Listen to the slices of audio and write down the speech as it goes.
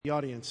The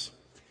audience.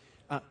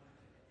 How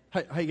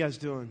you guys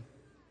doing?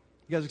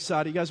 You guys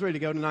excited? You guys ready to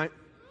go tonight?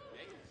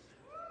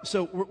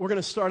 So we're going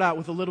to start out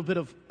with a little bit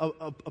of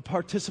a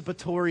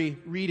participatory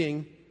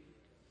reading,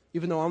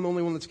 even though I'm the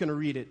only one that's going to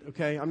read it,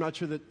 okay? I'm not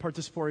sure that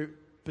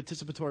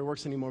participatory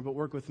works anymore, but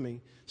work with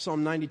me.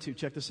 Psalm 92,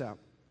 check this out.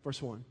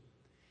 Verse 1.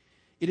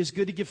 It is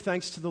good to give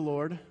thanks to the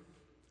Lord,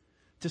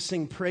 to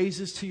sing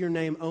praises to your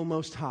name, O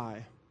Most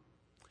High,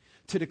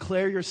 to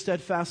declare your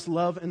steadfast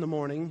love in the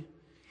morning,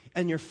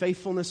 and your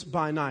faithfulness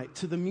by night,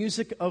 to the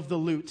music of the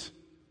lute,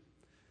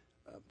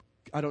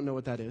 I don't know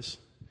what that is,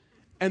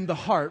 and the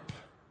harp,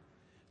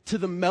 to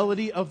the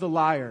melody of the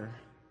lyre.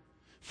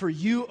 For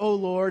you, O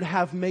Lord,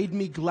 have made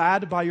me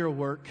glad by your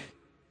work,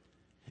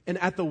 and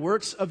at the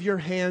works of your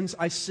hands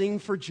I sing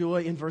for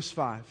joy. In verse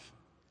 5.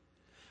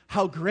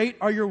 How great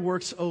are your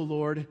works, O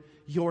Lord,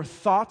 your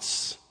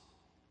thoughts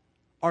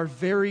are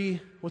very,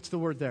 what's the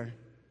word there?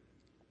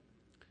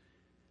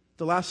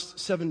 The last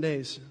 7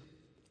 days,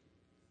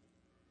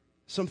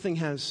 something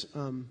has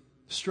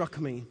struck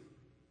me.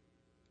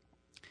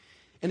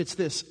 And it's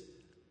this.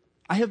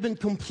 I have been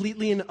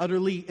completely and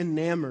utterly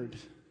enamored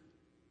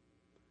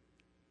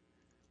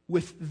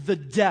with the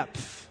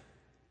depth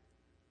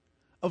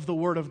of the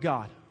Word of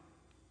God.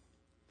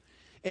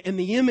 And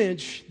the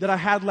image that I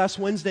had last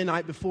Wednesday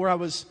night before I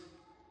was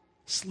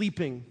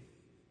sleeping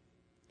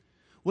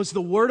was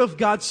the Word of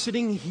God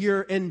sitting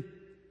here and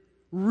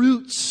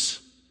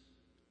roots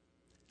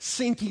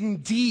sinking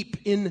deep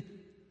in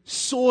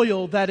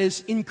soil that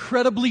is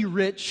incredibly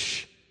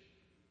rich,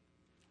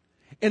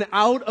 and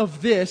out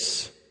of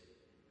this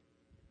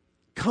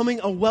coming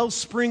a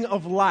wellspring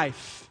of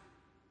life.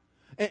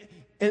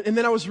 And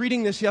then I was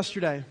reading this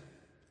yesterday.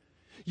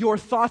 Your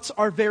thoughts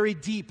are very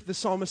deep, the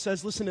psalmist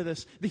says. Listen to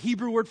this. The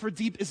Hebrew word for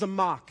deep is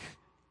amak.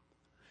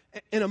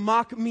 And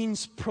amak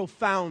means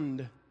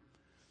profound.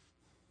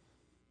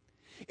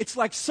 It's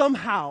like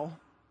somehow,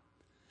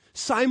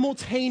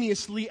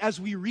 simultaneously,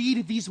 as we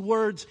read these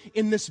words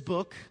in this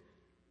book,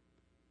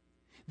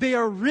 they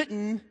are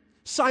written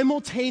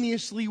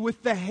simultaneously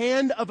with the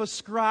hand of a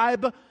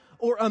scribe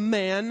or a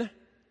man,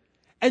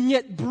 and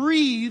yet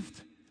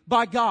breathed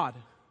by God.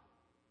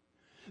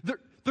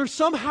 They're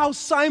somehow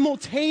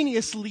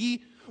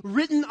simultaneously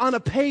written on a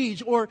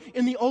page, or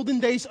in the olden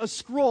days, a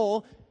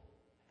scroll,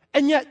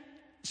 and yet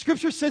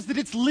Scripture says that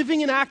it's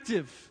living and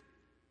active.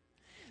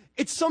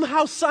 It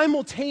somehow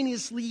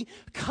simultaneously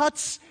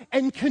cuts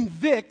and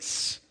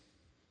convicts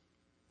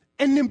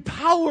and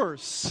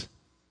empowers.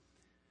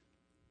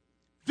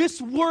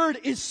 This word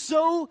is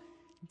so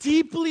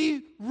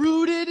deeply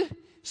rooted,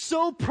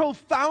 so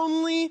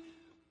profoundly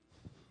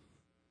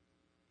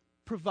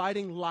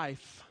providing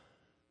life,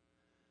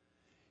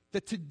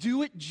 that to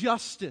do it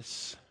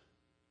justice,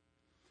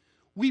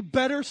 we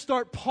better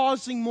start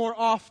pausing more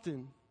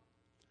often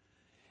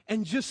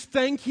and just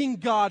thanking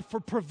God for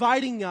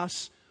providing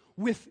us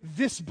with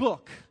this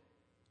book,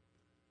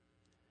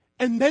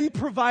 and then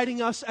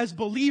providing us as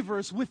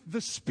believers with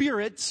the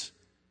Spirit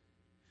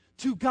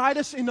to guide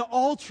us into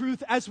all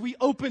truth as we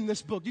open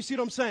this book. Do you see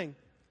what I'm saying?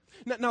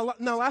 Now,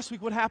 last week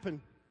what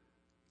happened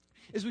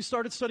is we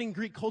started studying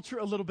Greek culture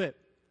a little bit.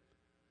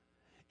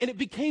 And it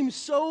became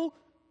so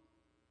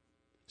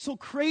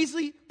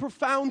crazy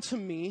profound to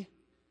me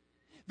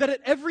that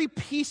at every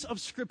piece of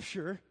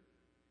Scripture,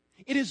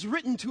 it is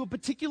written to a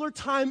particular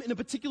time in a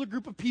particular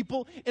group of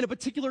people in a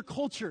particular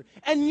culture.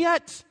 And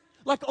yet,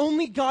 like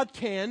only God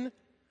can,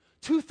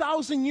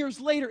 2,000 years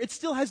later, it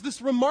still has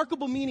this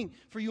remarkable meaning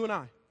for you and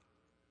I.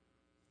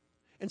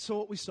 And so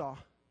what we saw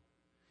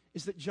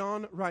is that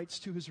John writes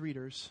to his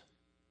readers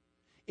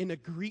in a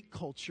Greek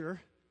culture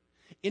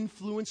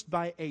influenced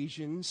by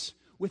Asians,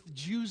 with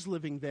Jews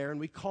living there, and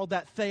we called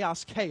that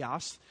theos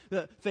chaos.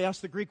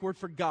 The Greek word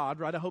for God,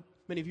 right? I hope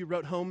many of you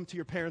wrote home to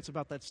your parents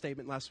about that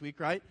statement last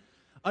week, right?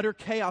 Utter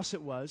chaos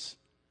it was.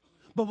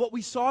 But what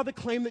we saw, the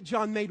claim that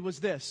John made was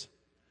this.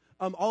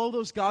 All of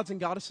those gods and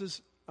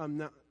goddesses,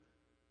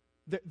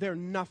 they're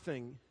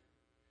nothing.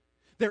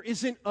 There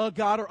isn't a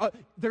God,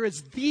 there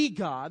is the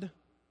God.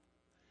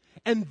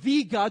 And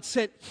the God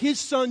sent His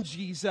Son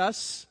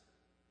Jesus,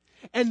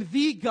 and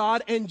the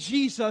God and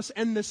Jesus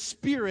and the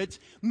Spirit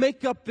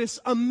make up this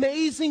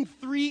amazing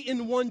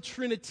 3-in-1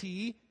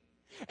 Trinity.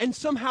 And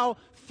somehow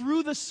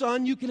through the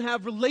Son you can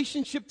have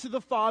relationship to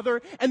the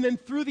Father, and then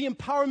through the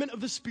empowerment of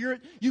the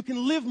Spirit you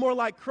can live more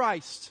like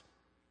Christ.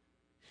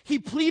 He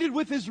pleaded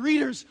with his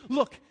readers,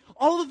 look,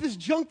 all of this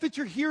junk that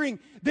you're hearing,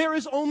 there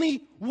is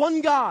only one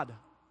God.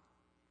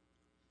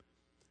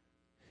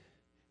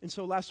 And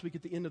so last week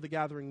at the end of the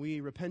gathering, we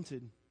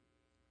repented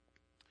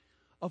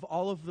of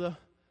all of the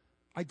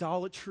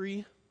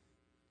idolatry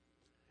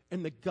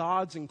and the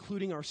gods,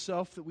 including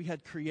ourselves, that we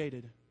had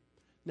created.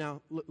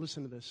 Now,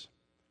 listen to this.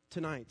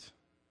 Tonight,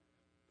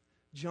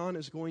 John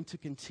is going to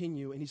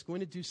continue, and he's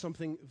going to do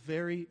something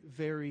very,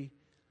 very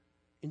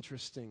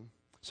interesting.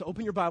 So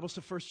open your Bibles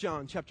to 1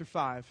 John chapter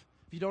 5.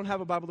 If you don't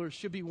have a Bible, there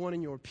should be one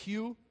in your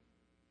pew.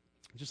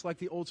 Just like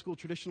the old school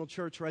traditional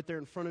church right there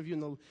in front of you in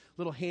the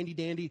little handy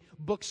dandy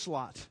book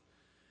slot.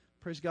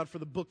 Praise God for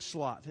the book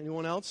slot.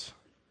 Anyone else?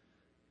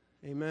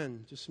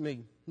 Amen. Just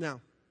me.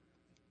 Now,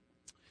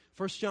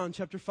 1 John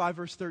chapter 5,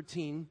 verse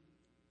 13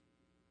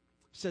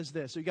 says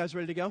this. Are you guys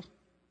ready to go?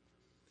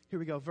 Here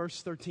we go.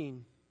 Verse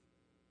 13.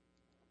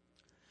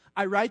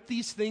 I write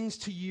these things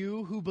to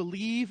you who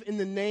believe in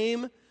the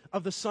name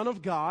of the Son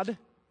of God,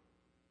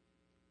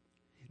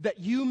 that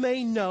you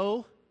may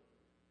know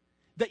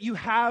that you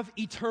have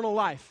eternal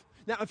life.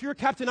 Now, if you're a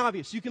Captain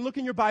Obvious, you can look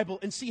in your Bible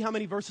and see how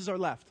many verses are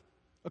left.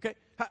 Okay?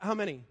 How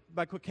many?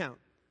 By quick count.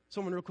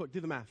 Someone real quick, do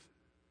the math.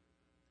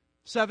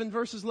 7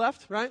 verses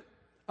left, right?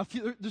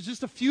 There's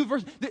just a few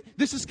verses.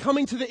 This is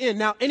coming to the end.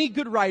 Now, any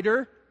good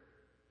writer,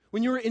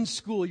 when you were in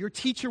school, your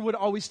teacher would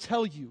always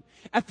tell you,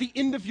 at the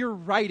end of your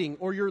writing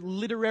or your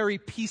literary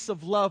piece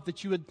of love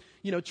that you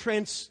had,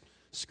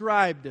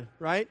 transcribed,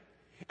 right?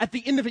 At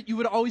the end of it, you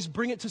would always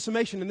bring it to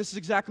summation, and this is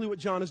exactly what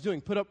John is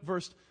doing. Put up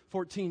verse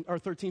 14 or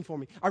 13 for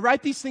me. I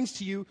write these things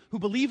to you who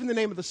believe in the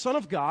name of the Son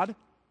of God,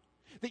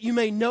 that you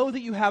may know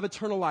that you have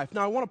eternal life.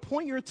 Now, I want to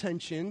point your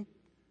attention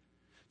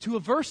to a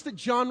verse that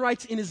John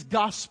writes in his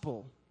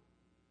gospel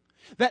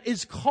that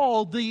is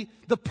called the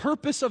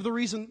purpose of the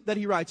reason that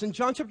he writes. In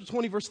John chapter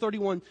 20, verse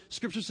 31,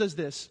 Scripture says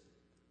this,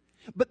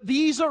 but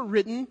these are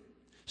written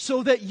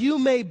so that you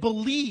may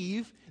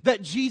believe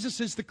that Jesus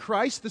is the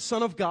Christ, the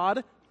Son of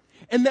God,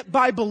 and that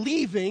by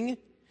believing,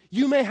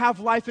 you may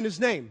have life in his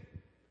name.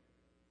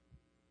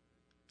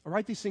 I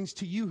write these things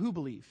to you who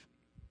believe.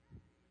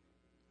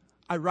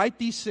 I write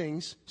these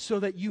things so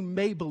that you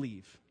may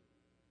believe.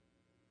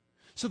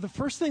 So the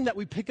first thing that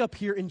we pick up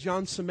here in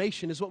John's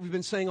summation is what we've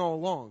been saying all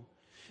along.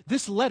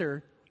 This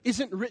letter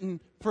isn't written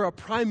for a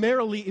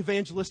primarily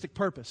evangelistic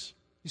purpose.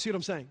 You see what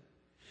I'm saying?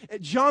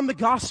 John the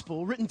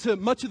Gospel, written to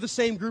much of the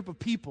same group of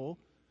people,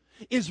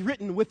 is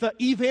written with an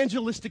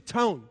evangelistic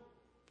tone.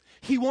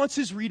 He wants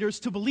his readers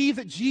to believe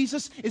that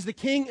Jesus is the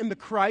King and the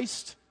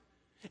Christ,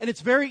 and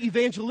it's very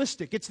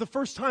evangelistic. It's the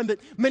first time that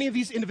many of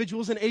these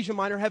individuals in Asia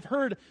Minor have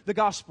heard the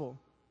gospel.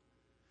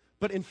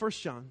 But in 1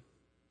 John,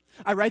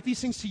 I write these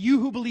things to you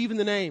who believe in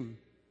the name.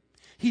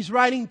 He's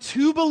writing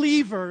to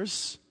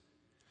believers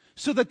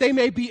so that they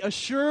may be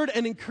assured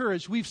and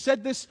encouraged. We've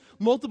said this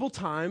multiple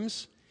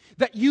times,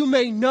 that you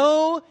may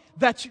know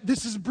that,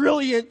 this is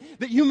brilliant,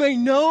 that you may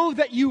know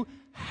that you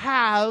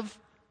have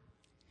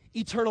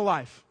eternal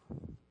life.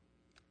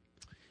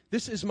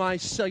 This is my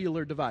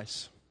cellular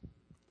device.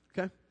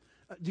 Okay?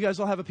 Do you guys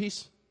all have a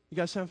piece? You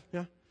guys have?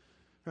 Yeah?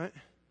 Right?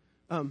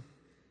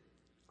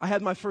 I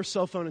had my first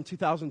cell phone in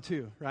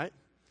 2002, right?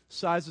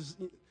 Size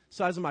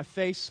of my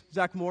face,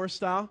 Zach Morris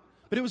style.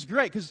 But it was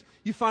great because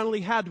you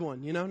finally had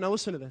one, you know? Now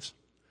listen to this.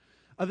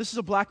 This is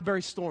a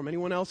BlackBerry Storm.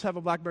 Anyone else have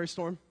a BlackBerry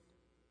Storm?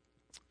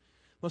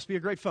 Must be a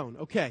great phone.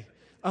 Okay.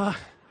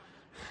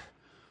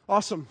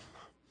 Awesome.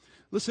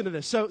 Listen to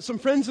this. So some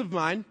friends of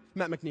mine,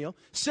 Matt McNeil,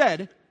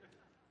 said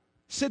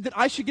that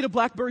I should get a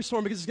BlackBerry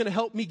Storm because it's going to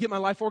help me get my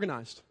life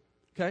organized.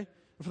 Okay? And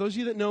for those of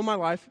you that know my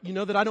life, you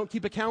know that I don't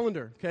keep a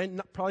calendar. Okay?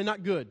 Probably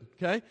not good.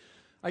 Okay?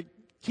 I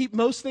keep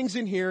most things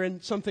in here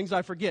and some things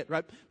I forget,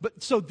 right?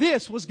 But so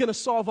this was going to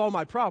solve all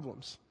my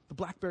problems. The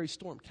BlackBerry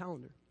Storm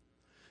calendar.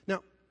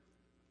 Now,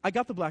 I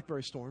got the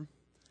BlackBerry Storm,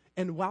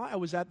 and while I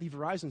was at the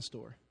Verizon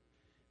store,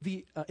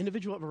 the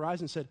individual at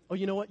Verizon said, oh,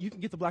 you know what? You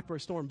can get the BlackBerry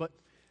Storm, but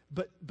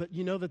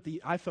you know that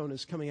the iPhone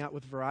is coming out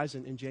with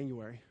Verizon in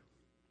January.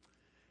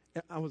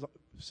 I was like,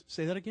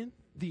 say that again?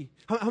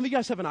 How many of you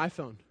guys have an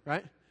iPhone,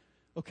 right?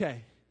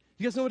 Okay.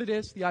 You guys know what it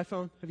is, the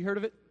iPhone? Have you heard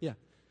of it? Yeah.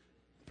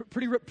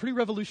 Pretty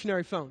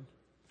revolutionary phone.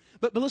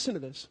 But listen to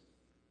this.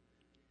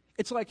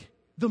 It's like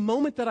the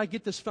moment that I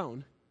get this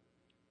phone,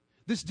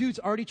 this dude's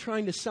already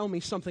trying to sell me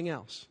something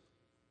else.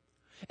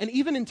 And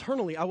even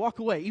internally, I walk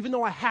away, even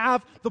though I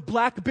have the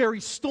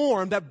BlackBerry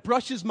Storm that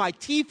brushes my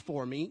teeth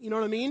for me, you know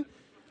what I mean?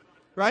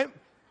 Right?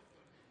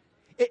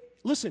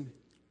 Listen,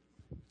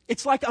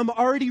 it's like I'm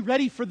already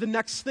ready for the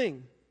next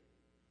thing.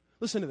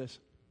 Listen to this.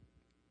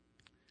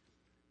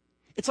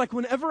 It's like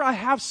whenever I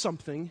have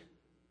something,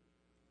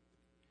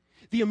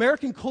 the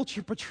American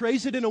culture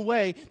portrays it in a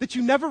way that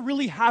you never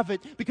really have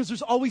it because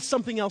there's always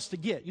something else to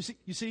get.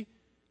 You see?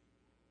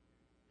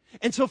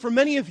 And so for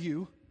many of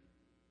you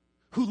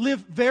who live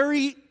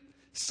very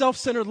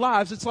self-centered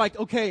lives, it's like,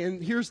 okay,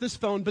 and here's this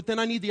phone, but then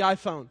I need the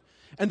iPhone.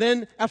 And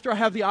then after I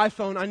have the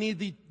iPhone, I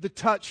need the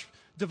touch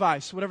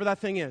device, whatever that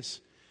thing is.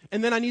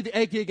 And then I need the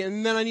 8 gig,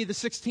 and then I need the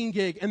 16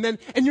 gig,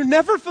 and you're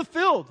never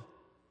fulfilled.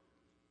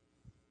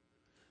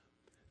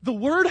 The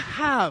word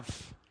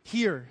have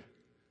here,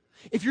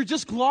 if you're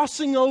just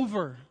glossing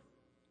over,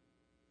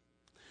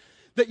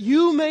 that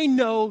you may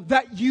know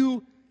that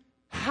you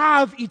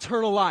have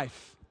eternal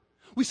life.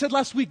 We said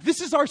last week, this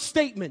is our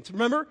statement,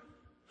 remember?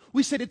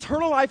 We said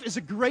eternal life is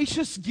a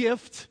gracious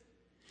gift,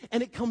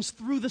 and it comes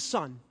through the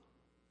Son.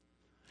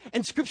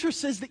 And Scripture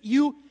says that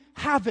you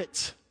have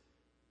it.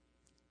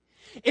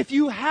 If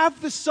you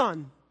have the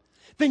Son,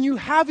 then you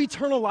have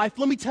eternal life.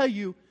 Let me tell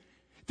you,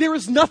 there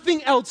is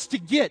nothing else to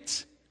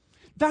get.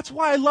 That's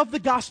why I love the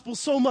gospel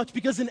so much,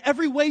 because in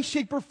every way,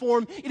 shape, or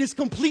form, it is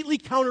completely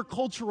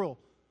countercultural.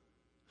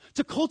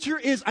 To culture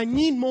is, I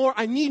need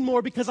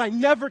more because I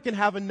never can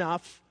have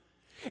enough.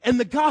 And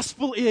the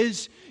gospel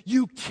is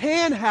you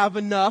can have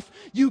enough.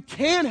 You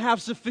can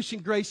have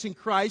sufficient grace in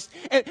Christ.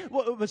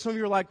 But some of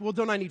you are like, well,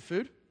 don't I need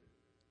food?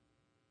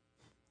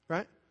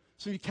 Right?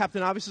 Some of you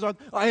Captain Obvious is on,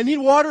 I need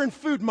water and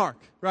food, Mark.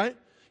 Right?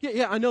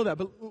 Yeah, I know that.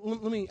 But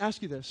let me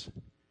ask you this.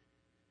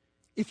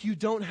 If you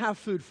don't have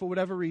food for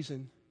whatever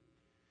reason,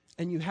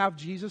 and you have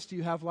Jesus, do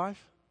you have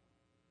life?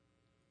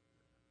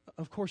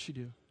 Of course you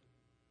do.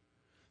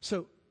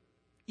 So,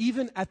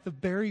 even at the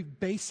very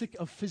basic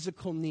of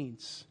physical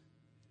needs,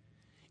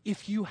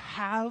 if you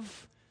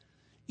have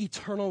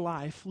eternal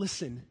life,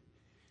 listen,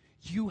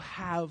 you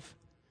have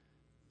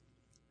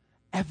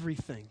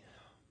everything.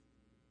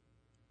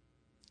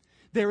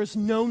 There is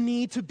no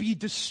need to be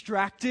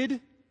distracted.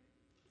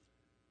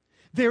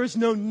 There is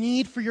no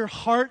need for your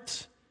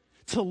heart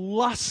to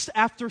lust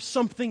after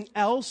something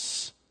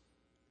else.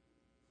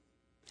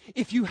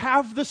 If you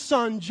have the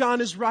Son,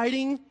 John is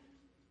writing,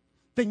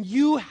 then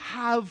you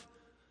have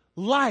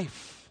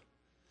life,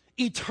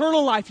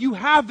 eternal life. You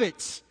have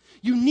it.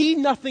 You need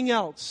nothing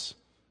else.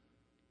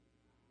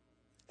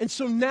 And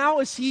so now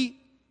as he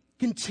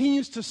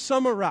continues to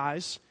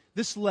summarize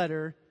this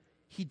letter,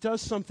 he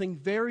does something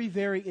very,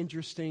 very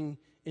interesting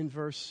in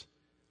verse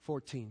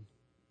 14.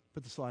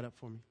 Put the slide up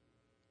for me.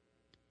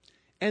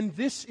 And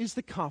this is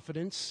the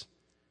confidence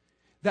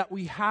that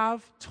we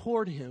have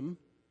toward him,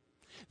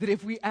 that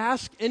if we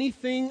ask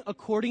anything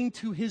according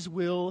to his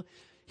will,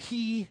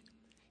 he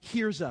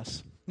hears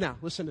us. Now,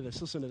 listen to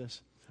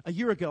this. A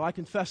year ago, I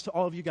confessed to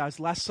all of you guys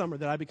last summer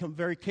that I become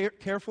very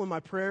careful in my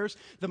prayers,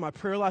 that my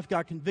prayer life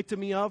God convicted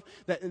me of,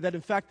 that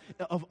in fact,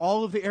 of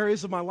all of the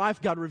areas of my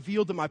life, God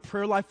revealed that my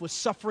prayer life was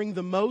suffering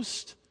the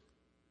most.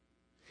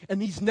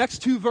 And these next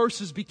two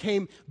verses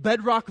became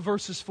bedrock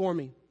verses for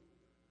me.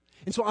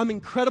 And so I'm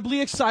incredibly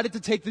excited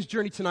to take this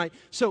journey tonight.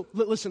 So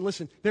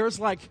listen. There's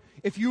like,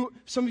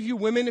 some of you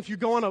women, if you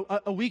go on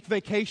a week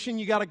vacation,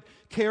 you got to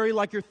carry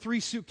like your 3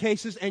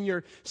 suitcases and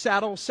your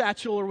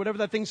satchel or whatever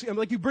that thing's,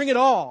 like you bring it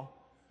all.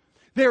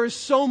 There is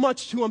so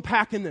much to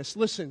unpack in this.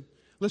 Listen.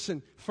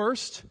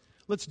 First,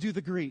 let's do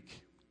the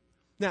Greek.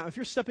 Now, if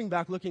you're stepping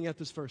back looking at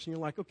this verse and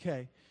you're like,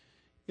 okay,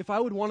 if I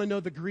would want to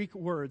know the Greek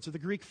words or the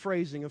Greek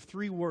phrasing of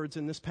 3 words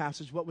in this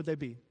passage, what would they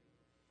be?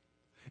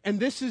 And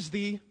this is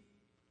the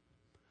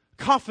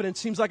confidence,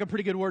 seems like a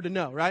pretty good word to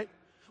know, right?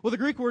 Well, the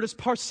Greek word is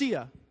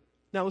parsia.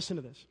 Now listen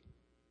to this.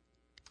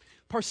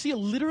 Parsia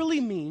literally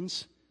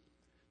means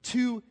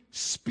to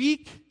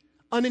speak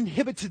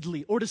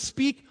uninhibitedly, or to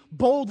speak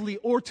boldly,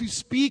 or to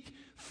speak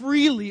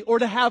freely, or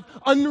to have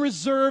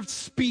unreserved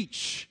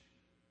speech.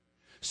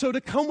 So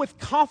to come with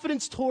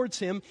confidence towards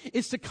him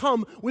is to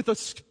come with a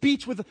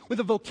speech, with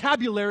a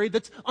vocabulary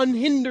that's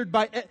unhindered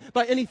by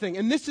anything.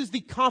 And this is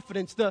the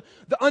confidence, the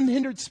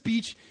unhindered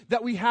speech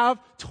that we have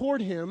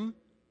toward him,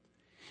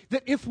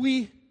 that if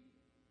we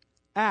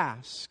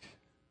ask,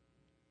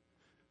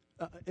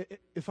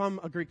 if I'm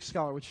a Greek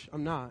scholar, which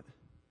I'm not,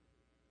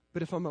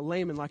 but if I'm a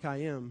layman like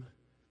I am,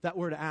 that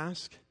word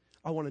ask,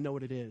 I want to know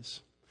what it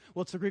is.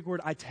 Well, it's the Greek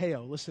word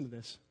aiteo. Listen to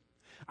this.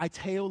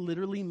 Aiteo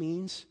literally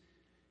means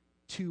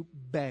to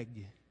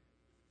beg,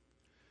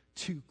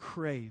 to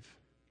crave,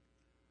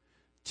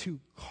 to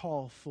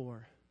call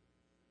for.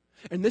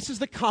 And this is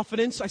the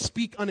confidence, I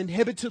speak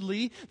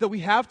uninhibitedly, that we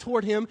have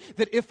toward him,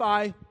 that if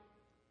I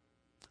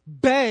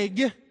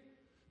beg,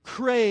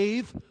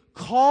 crave,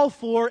 call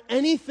for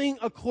anything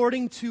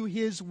according to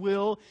his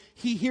will,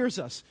 he hears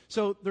us.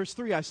 So there's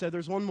 3 I said,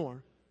 there's one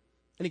more.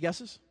 Any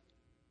guesses?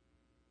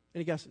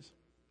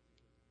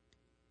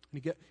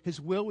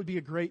 His will would be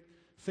a great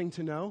thing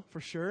to know,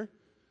 for sure.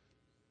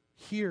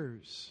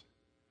 Hears.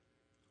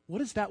 What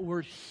does that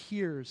word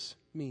hears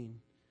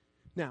mean?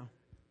 Now,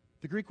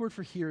 the Greek word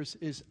for hears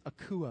is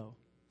akuo.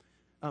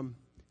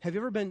 Have you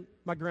ever been,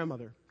 my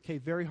grandmother, okay,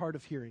 very hard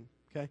of hearing,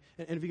 okay?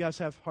 And if you guys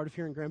have hard of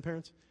hearing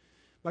grandparents?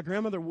 My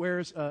grandmother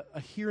wears a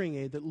hearing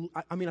aid that,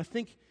 I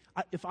think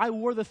if I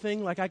wore the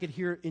thing like I could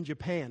hear it in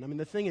Japan.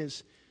 The thing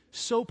is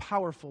so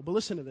powerful. But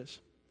listen to this.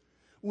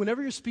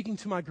 Whenever you're speaking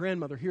to my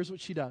grandmother, here's what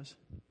she does.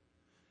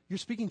 You're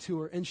speaking to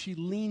her and she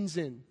leans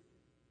in.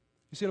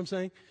 You see what I'm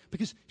saying?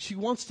 Because she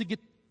wants to get,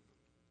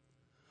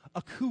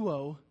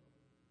 akuo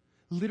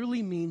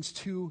literally means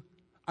to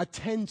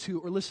attend to,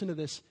 or listen to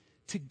this,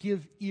 to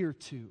give ear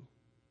to.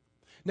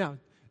 Now,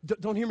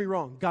 don't hear me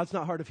wrong. God's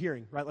not hard of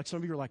hearing, right? Like some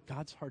of you are like,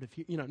 God's hard of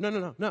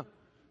hearing. No,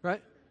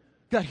 right?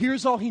 God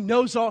hears all, he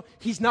knows all.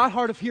 He's not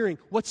hard of hearing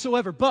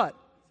whatsoever, but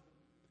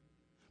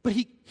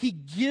he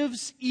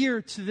gives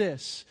ear to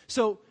this.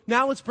 So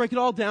now let's break it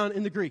all down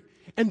in the Greek.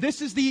 And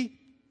this is the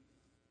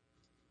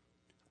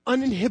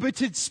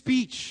uninhibited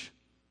speech,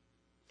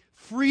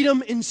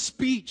 freedom in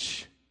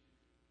speech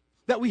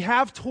that we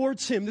have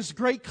towards him, this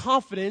great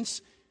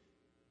confidence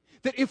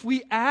that if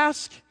we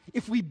ask,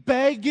 if we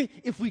beg,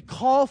 if we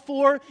call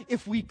for,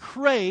 if we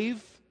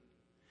crave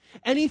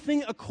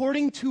anything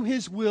according to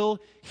his will,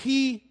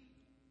 he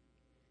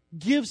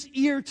gives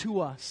ear to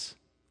us.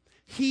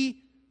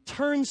 He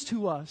turns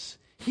to us.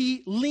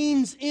 He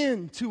leans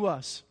in to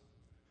us.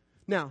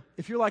 Now,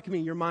 if you're like me,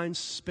 your mind's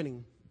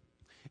spinning.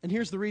 And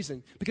here's the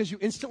reason. Because you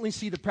instantly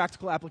see the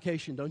practical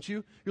application, don't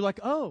you? You're like,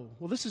 oh,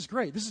 well, this is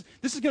great. This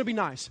is going to be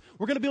nice.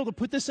 We're going to be able to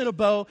put this in a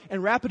bow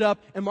and wrap it up,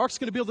 and Mark's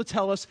going to be able to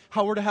tell us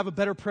how we're to have a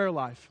better prayer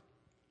life.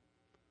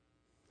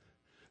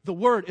 The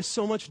Word is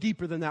so much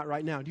deeper than that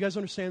right now. Do you guys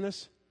understand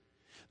this?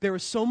 There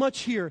is so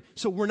much here,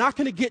 so we're not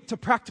going to get to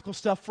practical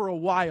stuff for a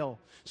while.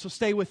 So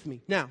stay with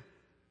me. Now,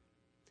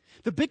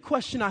 the big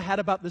question I had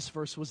about this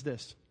verse was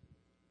this.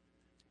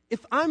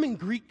 If I'm in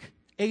Greek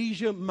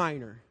Asia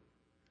Minor,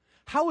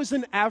 how is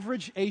an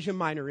average Asia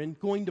Minoran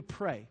going to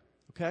pray?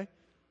 Okay?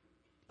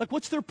 Like,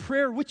 what's their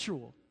prayer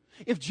ritual?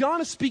 If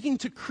John is speaking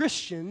to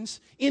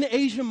Christians in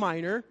Asia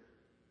Minor,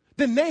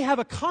 then they have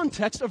a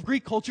context of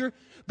Greek culture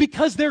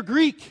because they're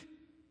Greek.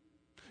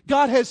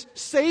 God has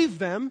saved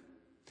them,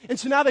 and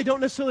so now they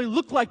don't necessarily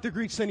look like the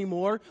Greeks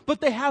anymore,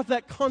 but they have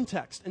that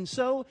context. And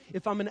so,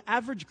 if I'm an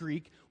average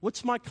Greek,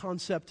 what's my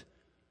concept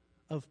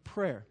of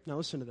prayer? Now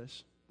listen to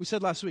this. We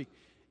said last week,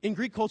 in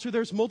Greek culture,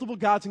 there's multiple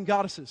gods and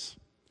goddesses.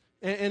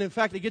 And in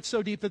fact, it gets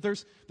so deep that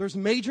there's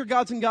major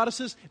gods and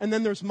goddesses, and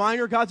then there's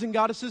minor gods and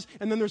goddesses,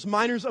 and then there's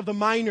minors of the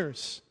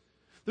minors.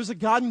 There's a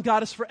god and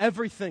goddess for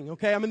everything,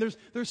 okay? I mean,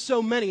 there's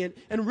so many,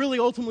 and really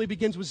ultimately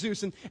begins with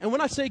Zeus. And when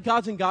I say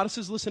gods and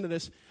goddesses, listen to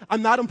this.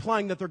 I'm not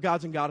implying that they're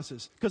gods and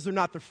goddesses, because they're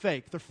not. They're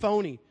fake. They're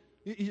phony.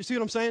 You see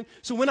what I'm saying?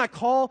 So when I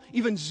call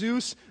even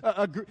Zeus,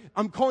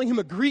 I'm calling him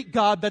a Greek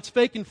god that's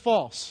fake and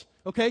false.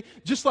 Okay?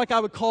 Just like I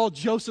would call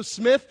Joseph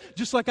Smith,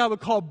 just like I would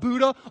call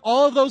Buddha,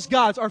 all of those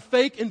gods are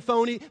fake and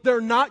phony.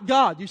 They're not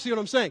God. You see what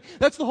I'm saying?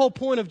 That's the whole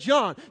point of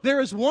John. There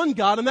is one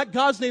God, and that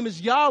God's name is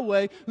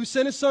Yahweh, who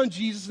sent his son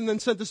Jesus and then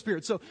sent the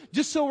Spirit. So,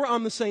 just so we're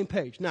on the same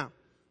page. Now,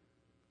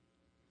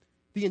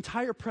 the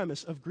entire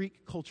premise of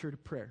Greek culture to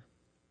prayer,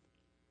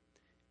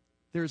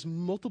 there's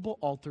multiple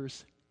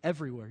altars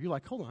everywhere. You're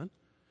like, hold on.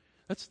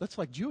 That's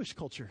like Jewish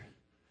culture.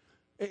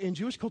 In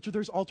Jewish culture,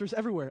 there's altars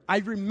everywhere. I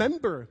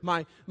remember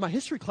my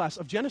history class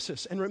of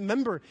Genesis and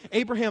remember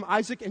Abraham,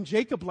 Isaac, and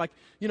Jacob, like,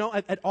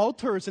 at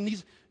altars and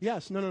these.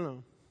 Yes,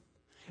 no.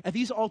 At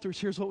these altars,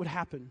 here's what would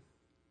happen.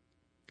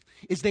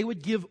 Is they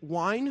would give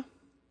wine.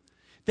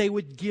 They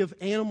would give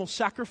animal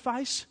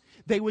sacrifice.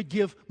 They would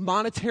give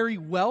monetary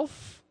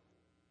wealth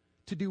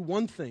to do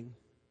one thing,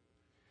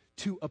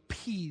 to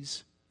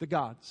appease the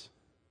gods.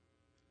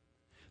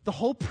 The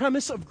whole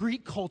premise of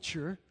Greek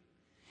culture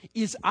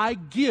is I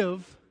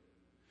give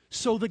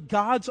so the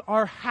gods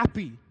are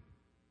happy.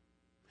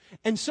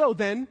 And so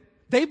then,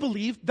 they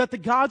believed that the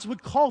gods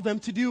would call them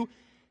to do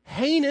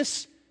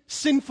heinous,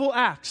 sinful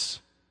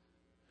acts.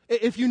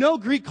 If you know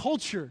Greek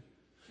culture,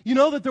 you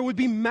know that there would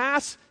be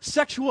mass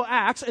sexual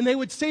acts, and they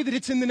would say that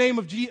it's in the name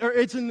of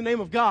it's in the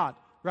name of God,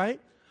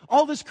 right?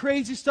 All this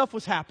crazy stuff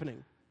was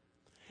happening.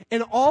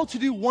 And all to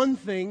do one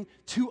thing,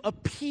 to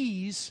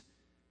appease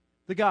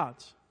the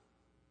gods.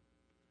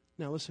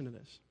 Now listen to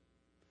this.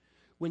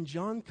 When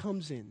John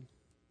comes in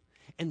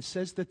and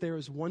says that there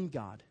is one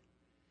God,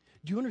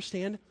 do you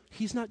understand?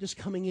 He's not just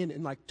coming in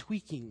and like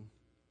tweaking.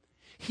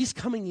 He's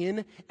coming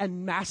in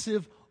and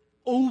massive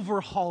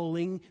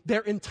overhauling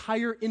their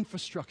entire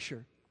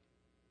infrastructure.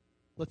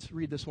 Let's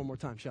read this one more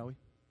time, shall we?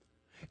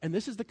 And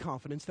this is the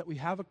confidence that we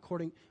have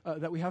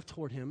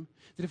toward him,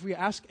 that if we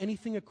ask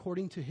anything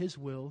according to his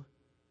will,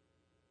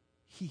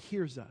 he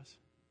hears us.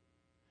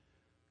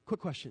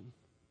 Quick question.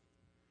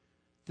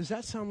 Does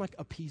that sound like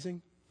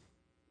appeasing?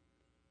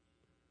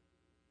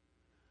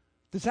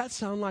 Does that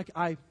sound like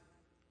I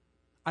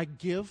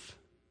give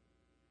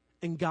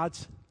and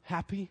God's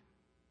happy?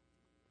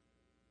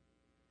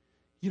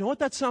 You know what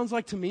that sounds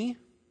like to me?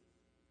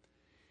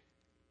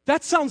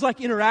 That sounds like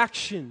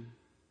interaction.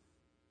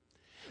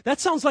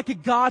 That sounds like a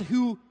God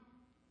who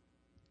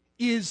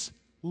is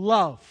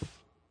love.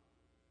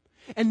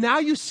 And now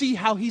you see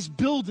how he's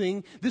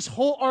building this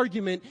whole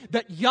argument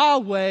that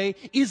Yahweh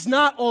is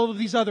not all of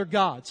these other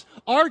gods.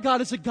 Our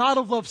God is a God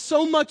of love,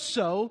 so much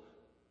so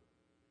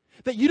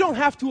that you don't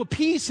have to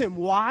appease him.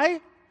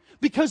 Why?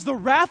 Because the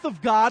wrath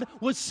of God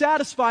was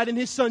satisfied in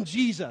his son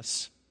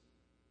Jesus.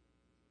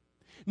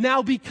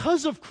 Now,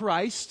 because of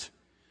Christ,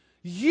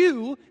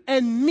 you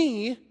and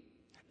me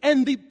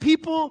and the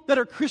people that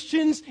are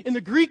Christians in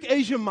the Greek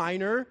Asia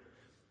Minor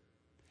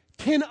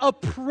can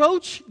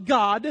approach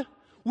God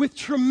with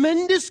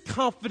tremendous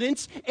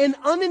confidence and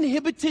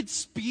uninhibited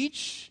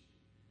speech,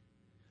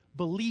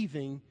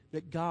 believing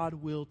that God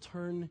will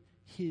turn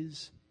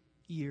his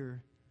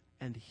ear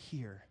and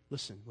hear.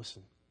 Listen.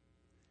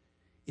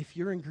 If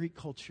you're in Greek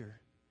culture,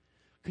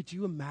 could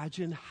you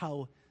imagine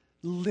how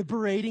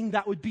liberating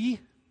that would be?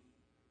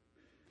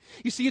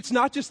 You see, it's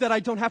not just that I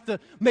don't have to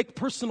make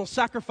personal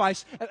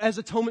sacrifice as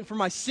atonement for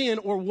my sin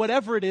or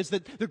whatever it is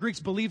that the Greeks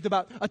believed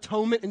about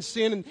atonement and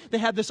sin, and they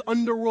had this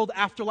underworld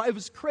afterlife. It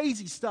was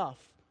crazy stuff.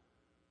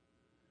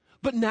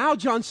 But now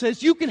John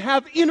says you can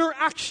have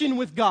interaction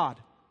with God.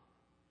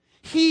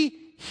 He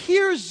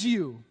hears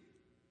you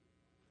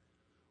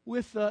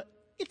with a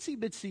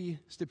itsy-bitsy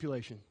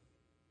stipulation.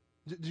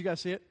 Did you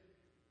guys see it?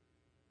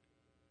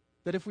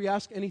 That if we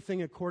ask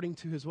anything according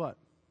to his what?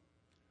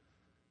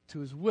 To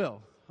his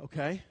will,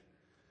 okay?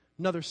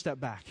 Another step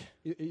back.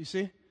 You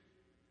see?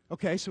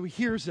 Okay, so he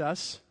hears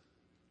us,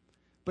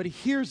 but he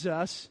hears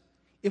us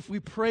if we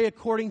pray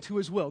according to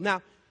his will.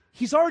 Now,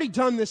 he's already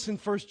done this in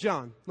 1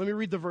 John. Let me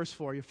read the verse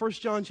for you. 1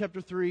 John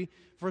chapter 3,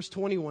 verse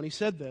 21. He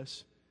said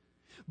this,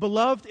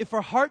 "Beloved, if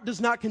our heart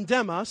does not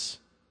condemn us,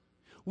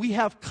 we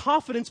have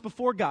confidence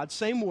before God,"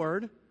 same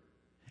word,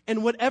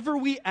 "and whatever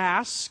we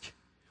ask,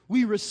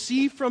 we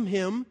receive from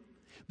him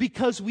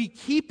because we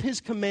keep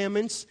his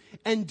commandments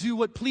and do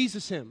what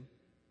pleases him."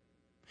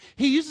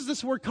 He uses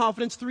this word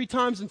confidence 3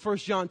 times in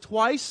 1 John,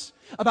 twice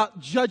about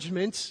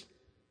judgment,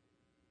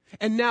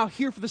 and now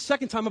here for the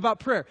second time about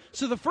prayer.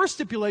 So the first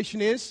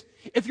stipulation is,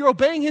 if you're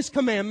obeying his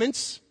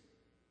commandments,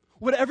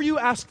 whatever you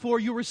ask for,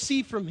 you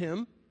receive from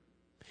him.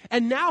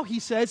 And now he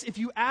says, if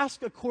you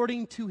ask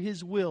according to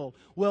his will.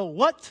 Well,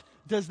 what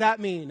does that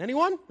mean?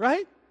 Anyone?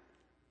 Right?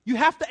 You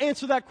have to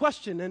answer that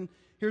question, and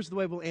here's the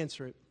way we'll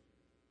answer it.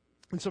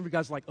 And some of you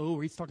guys are like, oh,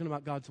 he's talking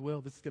about God's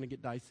will. This is going to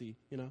get dicey.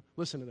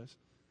 Listen to this,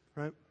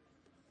 right?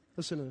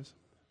 Listen to this.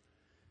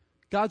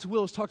 God's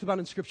will is talked about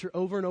in Scripture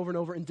over and over and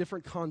over in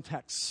different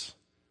contexts.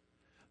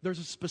 There's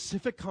a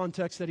specific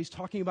context that he's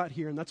talking about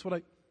here, and that's what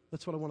I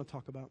want to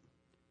talk about.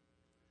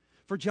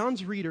 For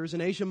John's readers in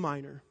Asia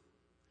Minor,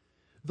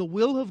 the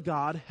will of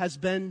God has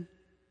been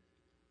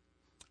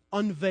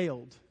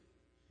unveiled.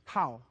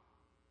 How?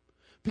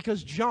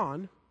 Because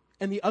John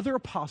and the other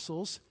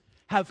apostles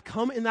have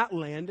come in that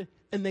land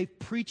and they've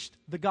preached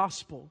the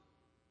gospel.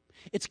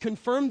 It's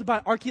confirmed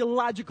by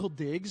archaeological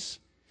digs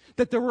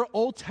that there were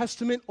Old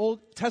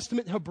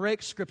Testament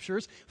Hebraic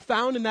scriptures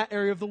found in that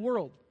area of the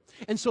world.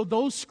 And so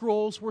those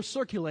scrolls were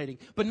circulating.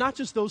 But not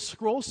just those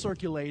scrolls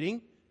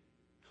circulating.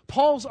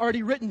 Paul's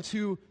already written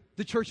to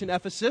the church in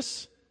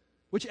Ephesus,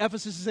 which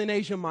Ephesus is in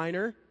Asia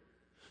Minor.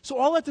 So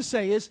all I have to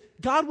say is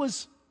God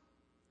was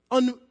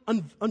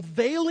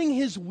unveiling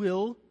his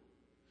will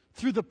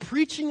through the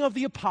preaching of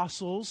the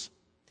apostles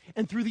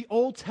and through the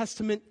Old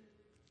Testament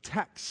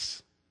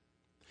texts.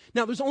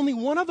 Now, there's only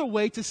one other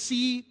way to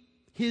see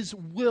his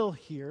will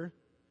here,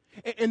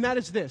 and that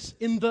is this,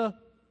 in the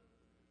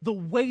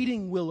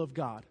waiting will of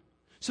God.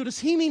 So does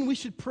he mean we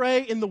should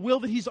pray in the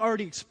will that he's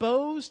already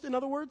exposed, in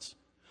other words?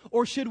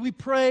 Or should we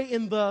pray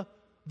in the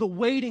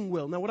waiting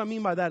will? Now, what I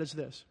mean by that is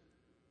this.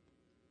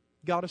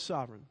 God is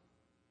sovereign.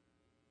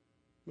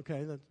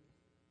 Okay, that's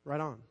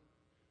right on.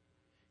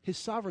 His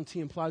sovereignty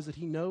implies that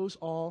he knows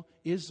all,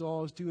 is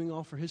doing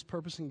all for his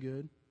purpose and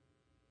good.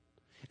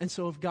 And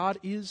so if God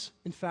is,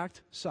 in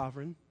fact,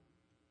 sovereign,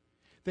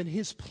 then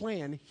his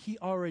plan he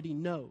already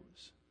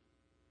knows.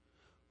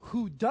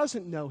 Who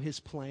doesn't know his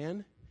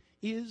plan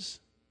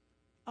is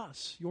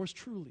us, yours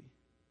truly.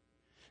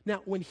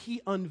 Now, when he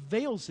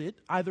unveils it,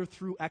 either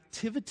through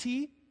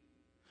activity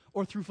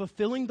or through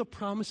fulfilling the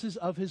promises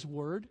of his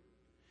word,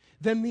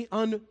 then the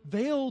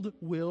unveiled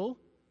will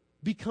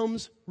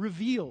becomes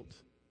revealed.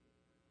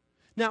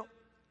 Now,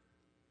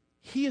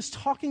 he is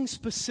talking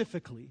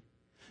specifically,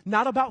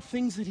 not about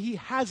things that he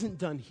hasn't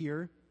done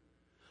here,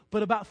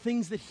 but about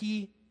things that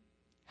he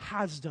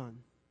has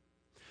done.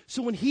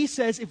 So when he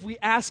says, if we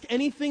ask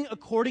anything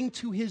according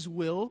to his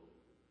will,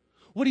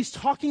 what he's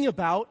talking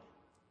about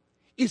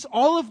is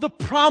all of the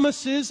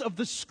promises of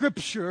the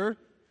Scripture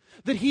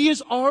that he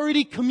has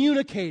already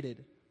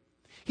communicated.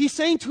 He's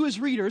saying to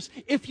his readers,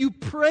 if you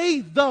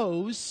pray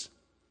those,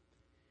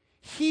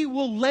 he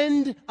will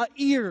lend an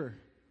ear.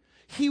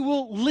 He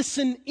will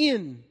listen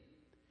in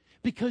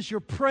because you're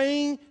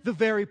praying the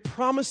very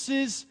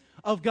promises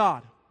of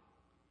God.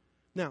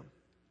 Now,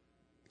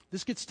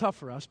 this gets tough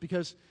for us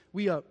because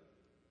we want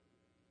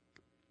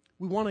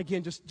to,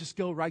 again, just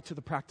go right to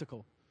the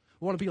practical.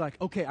 We want to be like,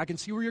 okay, I can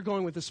see where you're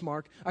going with this,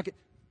 Mark.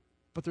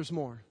 But there's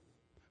more.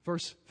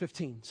 Verse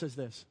 15 says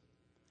this.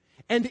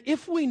 And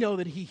if we know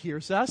that he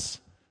hears us,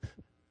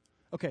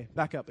 okay,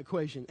 back up,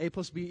 equation. A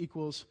plus B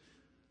equals,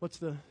 what's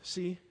the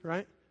C,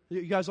 right?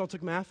 You guys all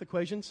took math,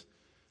 equations?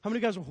 How many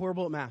of you guys are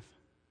horrible at math?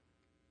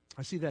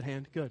 I see that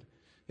hand. Good.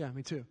 Yeah,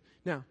 me too.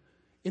 Now,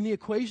 in the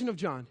equation of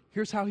John,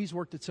 here's how he's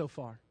worked it so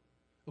far.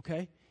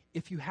 Okay?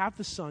 If you have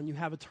the Son, you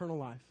have eternal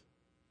life.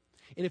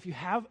 And if you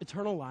have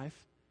eternal life,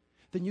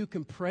 then you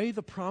can pray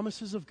the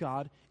promises of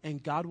God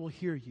and God will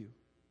hear you.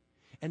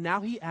 And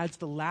now he adds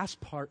the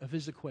last part of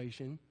his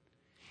equation.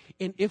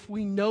 And if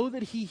we know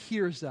that he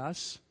hears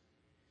us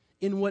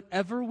in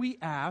whatever we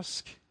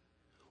ask,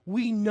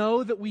 we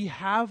know that we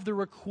have the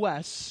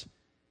requests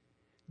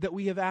that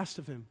we have asked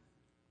of him.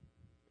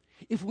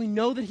 If we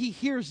know that he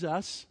hears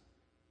us,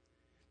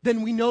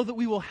 then we know that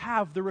we will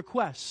have the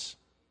requests.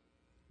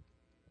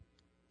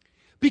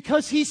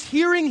 Because he's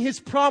hearing his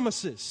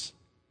promises.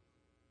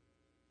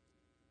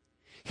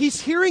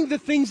 He's hearing the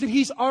things that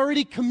he's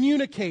already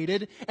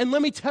communicated. And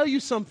let me tell you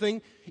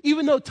something,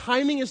 even though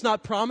timing is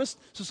not promised,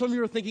 so some of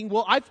you are thinking,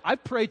 well,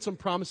 I've prayed some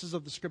promises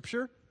of the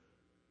Scripture.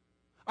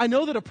 I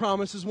know that a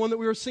promise is one that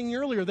we were singing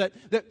earlier, that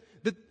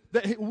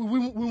we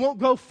won't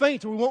go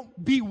faint or we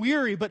won't be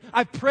weary, but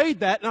I've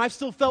prayed that and I've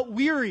still felt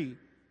weary.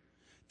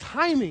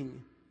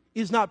 Timing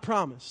is not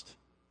promised.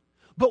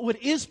 But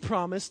what is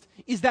promised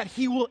is that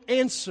he will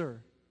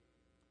answer,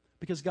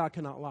 because God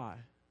cannot lie.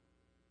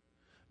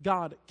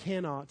 God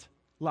cannot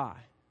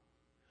lie.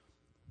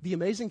 The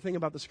amazing thing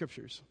about the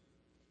Scriptures,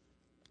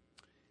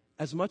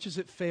 as much as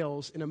it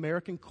fails in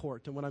American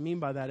court, and what I mean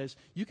by that is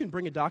you can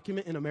bring a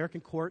document in American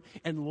court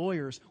and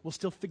lawyers will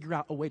still figure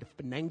out a way to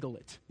finagle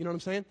it. You know what I'm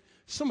saying?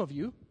 Some of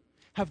you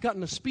have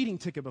gotten a speeding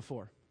ticket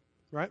before,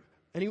 right?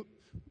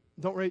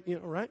 Don't rate,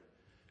 right?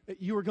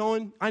 You were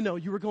going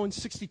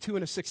 62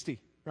 and a 60,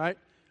 right?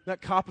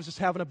 That cop was just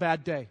having a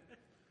bad day.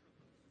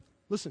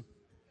 Listen,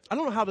 I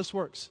don't know how this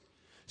works.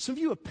 Some of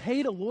you have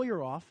paid a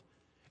lawyer off,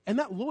 and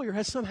that lawyer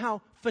has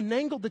somehow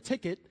finagled the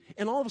ticket,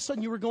 and all of a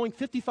sudden you were going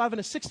 55 and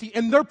a 60,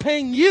 and they're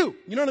paying you.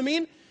 You know what I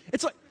mean?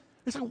 It's like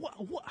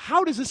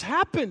how does this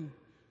happen?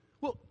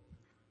 Well,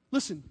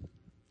 listen,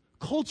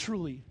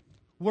 culturally,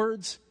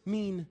 words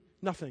mean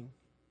nothing.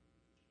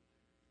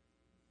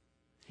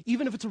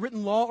 Even if it's a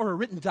written law or a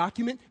written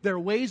document, there are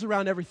ways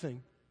around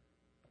everything.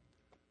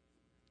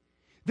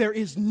 There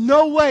is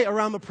no way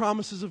around the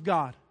promises of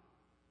God.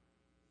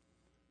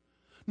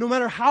 No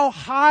matter how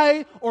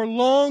high or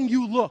long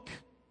you look,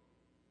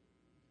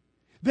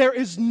 there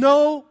is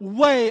no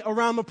way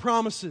around the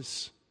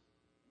promises.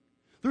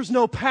 There's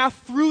no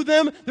path through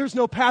them. There's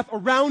no path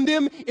around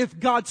them. If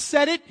God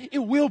said it, it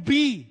will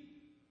be.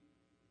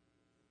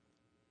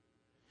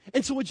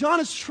 And so what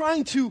John is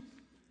trying to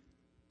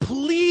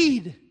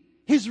plead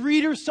his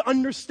readers to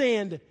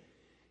understand,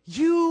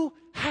 you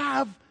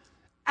have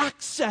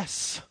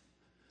access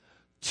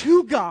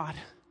to God.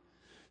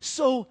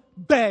 So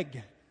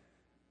beg.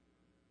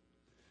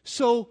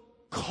 So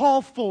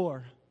call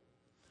for.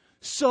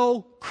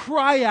 So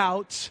cry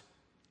out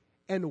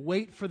and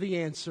wait for the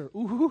answer.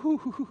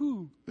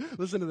 Ooh.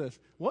 Listen to this.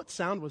 What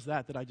sound was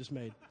that I just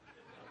made?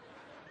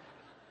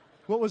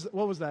 What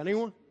was that?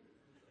 Anyone?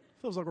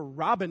 It feels like a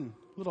robin,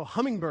 little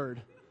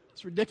hummingbird.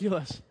 It's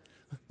ridiculous.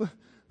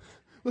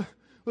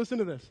 Listen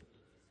to this.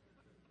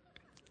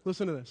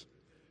 Listen to this.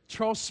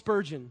 Charles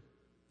Spurgeon.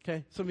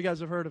 Okay, some of you guys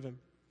have heard of him.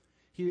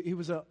 He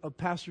was a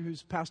pastor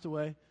who's passed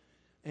away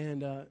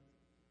and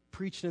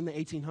preached in the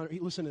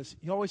 1800s. Listen to this.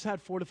 He always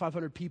had 400 to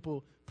 500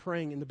 people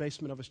praying in the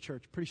basement of his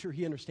church. Pretty sure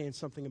he understands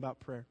something about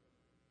prayer.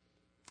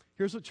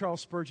 Here's what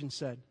Charles Spurgeon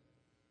said.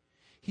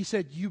 He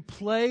said, you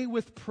play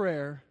with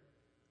prayer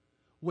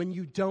when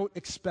you don't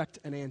expect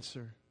an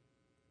answer.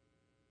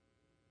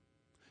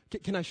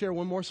 Can I share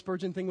one more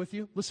Spurgeon thing with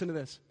you? Listen to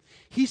this.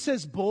 He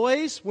says,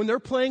 boys, when they're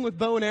playing with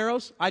bow and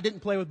arrows, I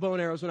didn't play with bow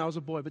and arrows when I was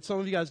a boy, but some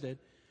of you guys did.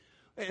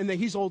 And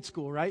he's old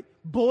school, right?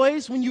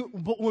 Boys,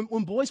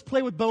 when boys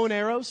play with bow and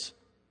arrows,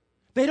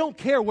 they don't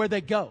care where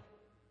they go.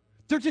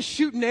 They're just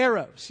shooting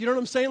arrows. You know what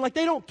I'm saying? Like,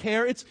 they don't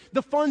care. It's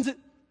the fun's it.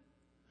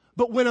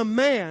 But when a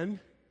man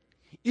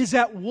is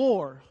at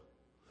war,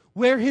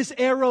 where his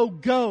arrow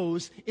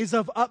goes is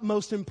of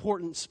utmost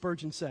importance,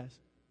 Spurgeon says.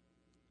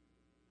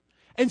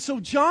 And so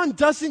John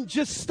doesn't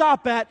just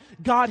stop at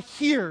God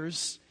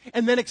hears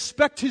and then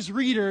expect his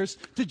readers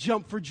to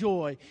jump for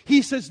joy.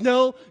 He says,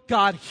 no,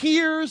 God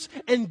hears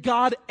and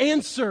God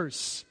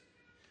answers.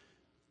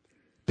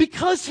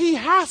 Because he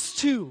has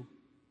to.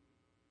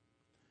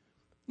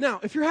 Now,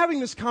 if you're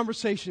having this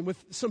conversation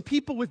with some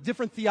people with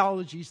different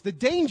theologies, the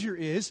danger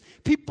is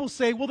people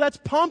say, well, that's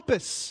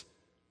pompous.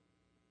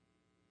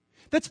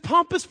 That's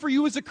pompous for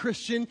you as a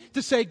Christian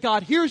to say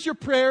God hears your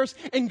prayers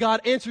and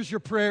God answers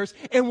your prayers.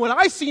 And what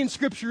I see in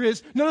Scripture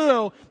is,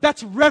 no,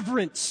 that's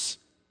reverence.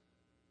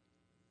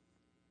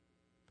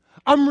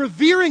 I'm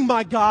revering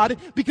my God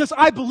because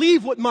I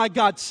believe what my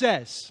God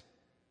says.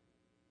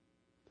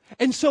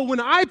 And so when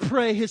I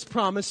pray His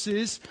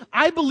promises,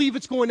 I believe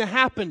it's going to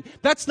happen.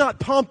 That's not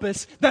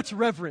pompous, that's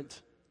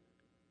reverent.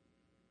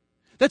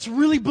 That's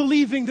really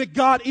believing that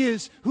God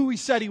is who He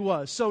said He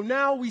was. So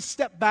now we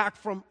step back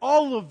from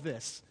all of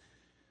this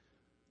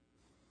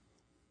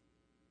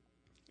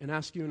and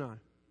ask you and I,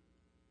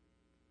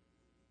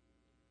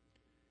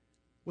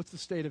 what's the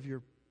state of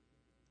your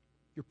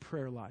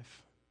prayer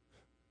life?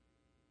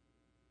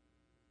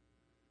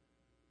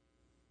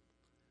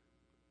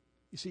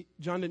 You see,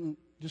 John didn't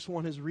just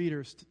want his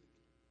readers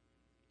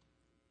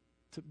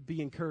to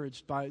be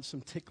encouraged by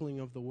some tickling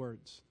of the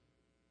words.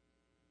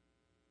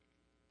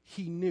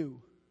 He knew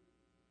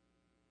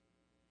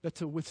that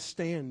to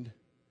withstand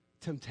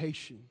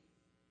temptation,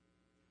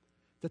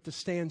 that to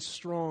stand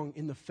strong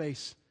in the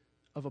face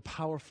of a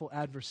powerful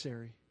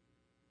adversary,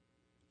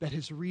 that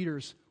his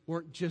readers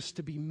weren't just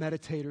to be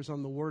meditators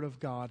on the Word of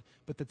God,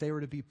 but that they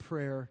were to be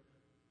prayer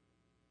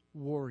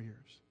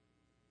warriors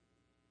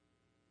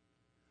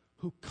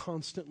who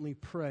constantly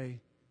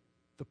pray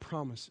the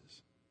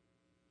promises.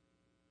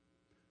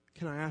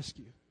 Can I ask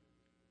you,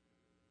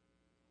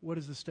 what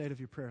is the state of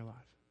your prayer life?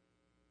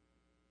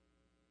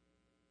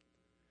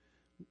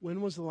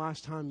 When was the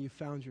last time you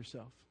found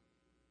yourself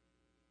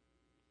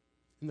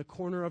in the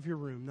corner of your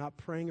room, not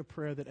praying a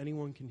prayer that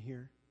anyone can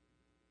hear,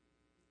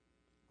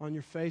 on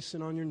your face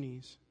and on your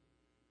knees,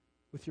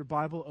 with your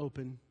Bible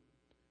open,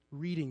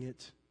 reading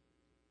it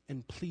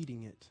and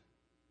pleading it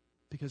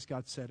because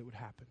God said it would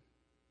happen?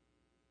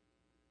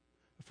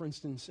 For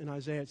instance, in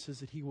Isaiah it says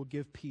that He will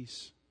give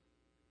peace,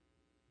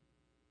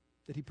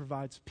 that He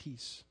provides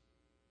peace.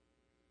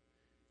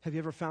 Have you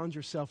ever found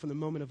yourself in the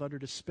moment of utter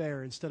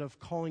despair, instead of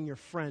calling your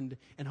friend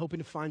and hoping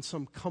to find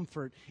some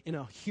comfort in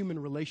a human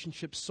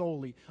relationship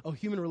solely? Oh,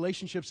 human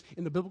relationships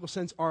in the biblical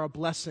sense are a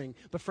blessing,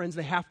 but friends,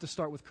 they have to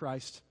start with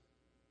Christ.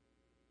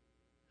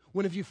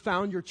 When have you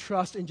found your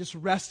trust and just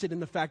rested in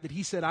the fact that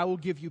He said, I will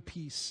give you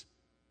peace?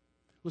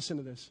 Listen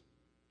to this.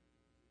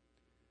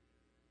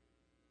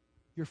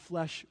 Your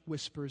flesh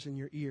whispers in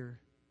your ear,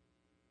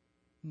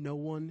 no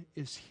one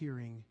is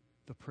hearing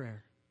the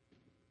prayer.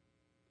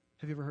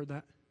 Have you ever heard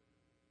that?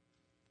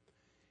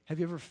 Have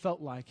you ever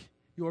felt like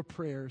your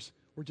prayers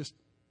were just...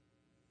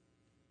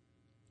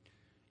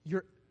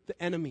 The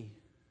enemy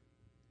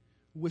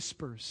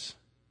whispers,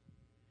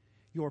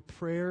 your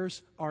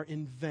prayers are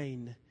in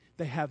vain.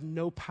 They have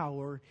no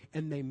power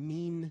and they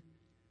mean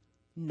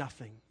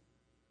nothing.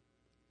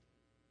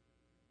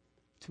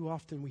 Too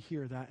often we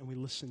hear that and we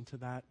listen to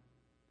that.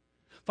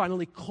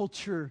 Finally,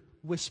 culture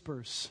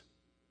whispers,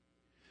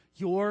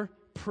 your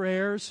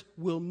prayers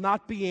will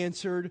not be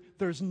answered.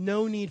 There's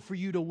no need for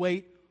you to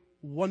wait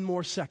one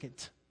more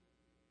second.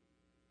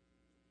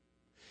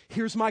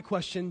 Here's my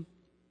question.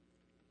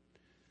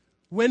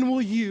 When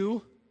will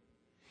you,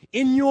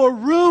 in your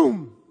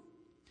room,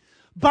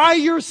 by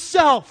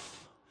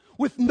yourself,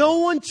 with no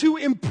one to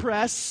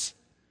impress,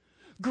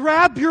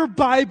 grab your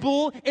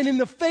Bible and in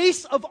the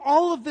face of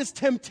all of this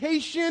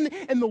temptation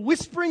and the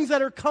whisperings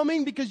that are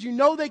coming because you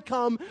know they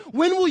come,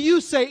 when will you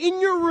say in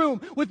your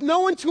room with no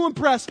one to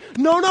impress,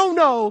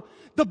 no,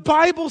 the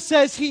Bible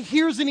says He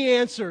hears and He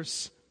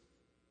answers.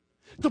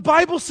 The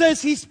Bible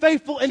says He's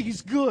faithful and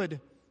He's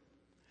good.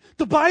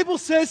 The Bible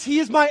says He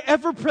is my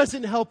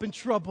ever-present help in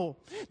trouble.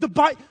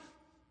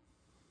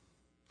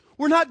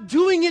 We're not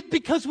doing it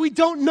because we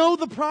don't know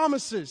the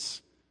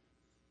promises.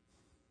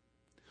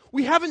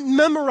 We haven't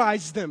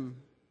memorized them.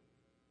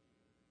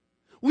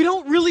 We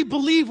don't really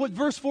believe what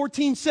verse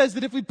 14 says,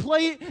 that if we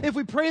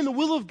pray in the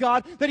will of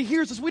God, that He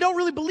hears us. We don't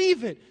really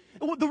believe it.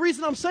 And the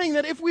reason I'm saying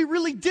that, if we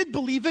really did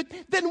believe it,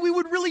 then we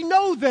would really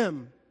know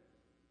them.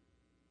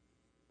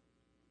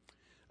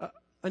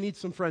 I need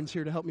some friends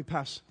here to help me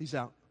pass these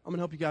out. I'm going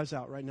to help you guys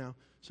out right now.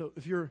 So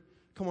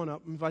come on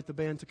up. Invite the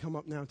band to come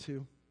up now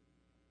too.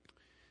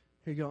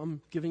 Here you go.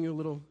 I'm giving you a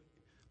little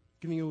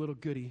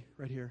goodie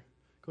right here.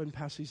 Go ahead and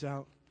pass these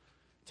out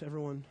to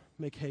everyone.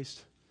 Make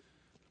haste.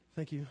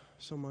 Thank you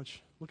so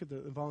much. Look at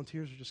the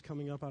volunteers are just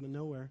coming up out of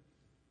nowhere.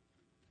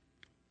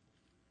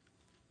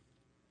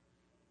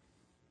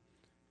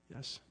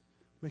 Yes.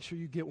 Make sure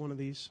you get one of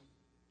these.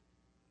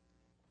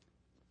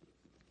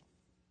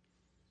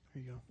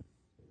 Here you go.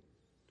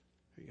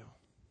 Here you go.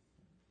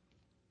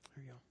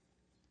 There you go.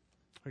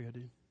 There you go,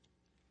 dude.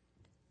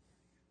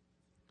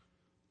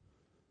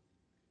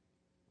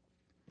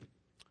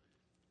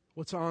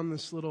 What's on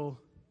this little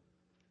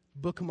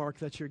bookmark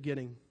that you're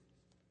getting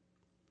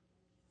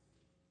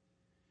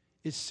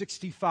is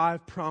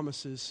 65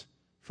 promises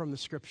from the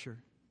Scripture.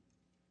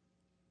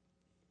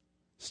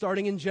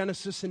 Starting in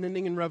Genesis and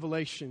ending in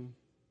Revelation.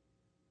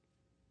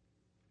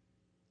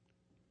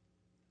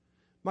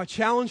 My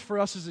challenge for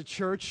us as a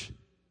church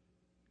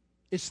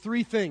is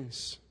 3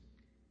 things.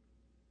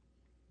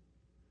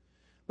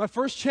 My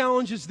first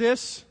challenge is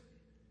this,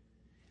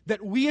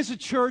 that we as a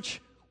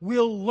church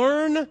will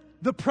learn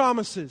the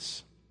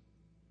promises.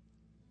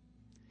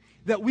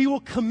 That we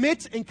will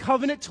commit and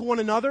covenant to one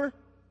another.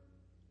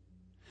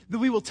 That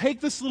we will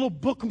take this little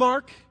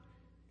bookmark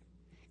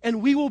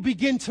and we will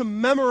begin to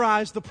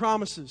memorize the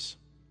promises.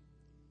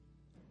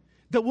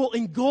 That we'll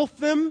engulf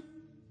them.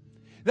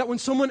 That when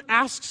someone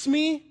asks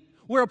me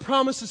where a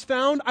promise is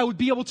found, I would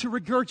be able to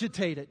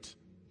regurgitate it.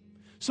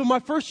 So my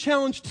first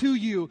challenge to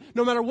you,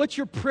 no matter what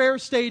your prayer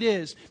state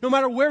is, no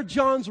matter where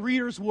John's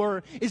readers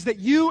were, is that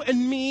you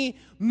and me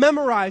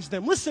memorize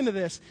them. Listen to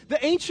this.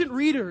 The ancient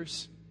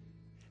readers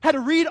had to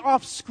read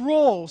off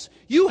scrolls.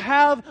 You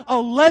have a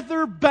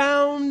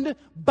leather-bound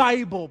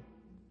Bible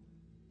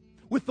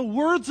with the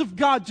words of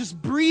God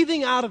just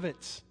breathing out of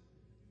it.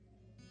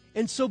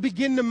 And so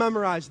begin to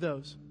memorize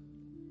those.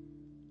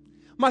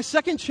 My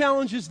second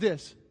challenge is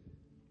this,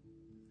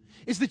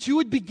 is that you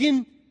would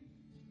begin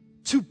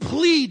to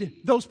plead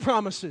those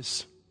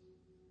promises.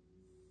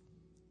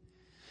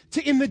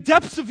 To, in the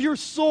depths of your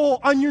soul,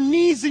 on your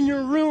knees in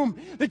your room,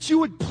 that you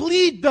would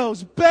plead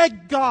those,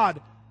 beg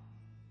God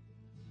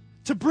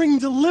to bring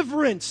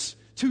deliverance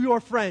to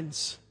your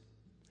friends.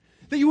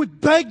 That you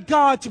would beg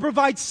God to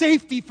provide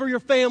safety for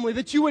your family.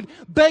 That you would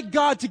beg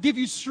God to give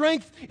you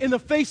strength in the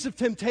face of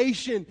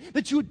temptation.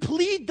 That you would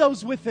plead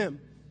those with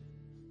Him.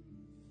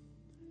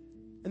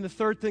 And the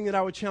third thing that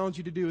I would challenge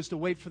you to do is to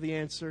wait for the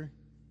answer.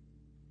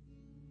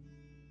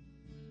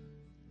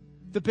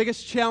 The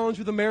biggest challenge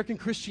with American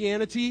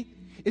Christianity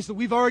is that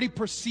we've already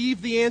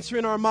perceived the answer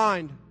in our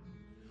mind,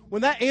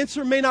 when that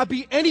answer may not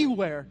be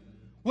anywhere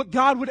what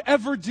God would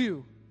ever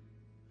do.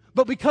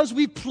 But because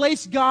we've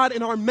placed God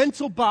in our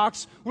mental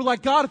box, we're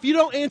like, God, if you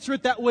don't answer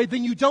it that way,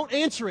 then you don't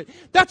answer it.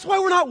 That's why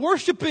we're not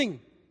worshiping.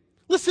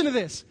 Listen to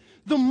this.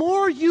 The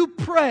more you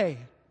pray,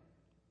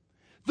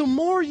 the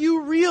more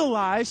you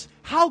realize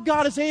how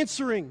God is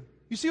answering.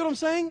 You see what I'm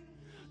saying?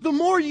 The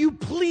more you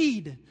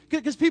plead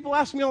Because people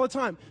ask me all the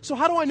time, so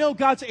how do I know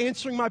God's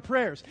answering my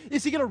prayers?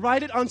 Is He going to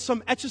write it on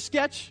some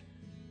Etch-a-Sketch?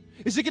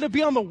 Is it going to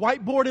be on the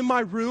whiteboard in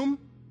my room?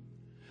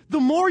 The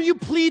more you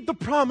plead the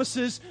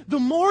promises, the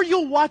more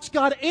you'll watch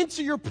God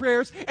answer your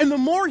prayers, and the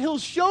more He'll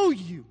show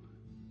you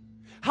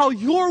how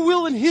your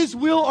will and His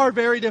will are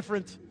very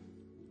different.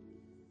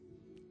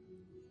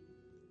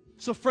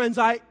 So friends,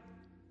 I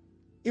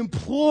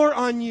implore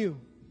on you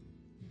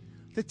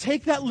to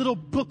take that little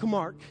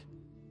bookmark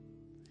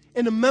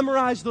and to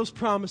memorize those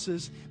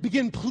promises.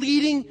 Begin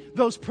pleading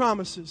those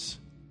promises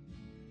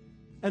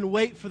and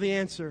wait for the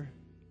answer,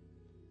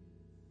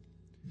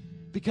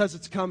 because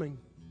it's coming.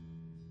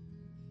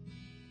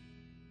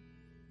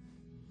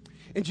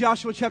 In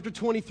Joshua chapter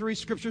 23,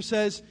 Scripture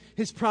says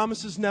His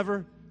promises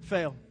never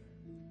fail.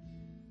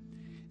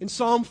 In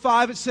Psalm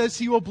 5, it says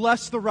He will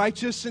bless the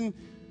righteous. In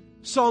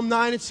Psalm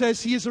 9, it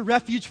says He is a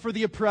refuge for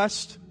the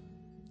oppressed.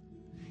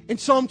 In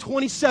Psalm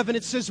 27,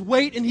 it says,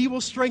 wait and He will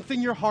strengthen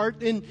your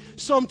heart. In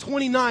Psalm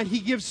 29, He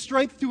gives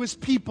strength to His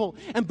people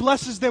and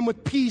blesses them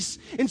with peace.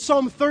 In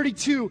Psalm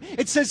 32,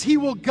 it says He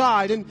will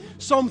guide. In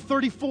Psalm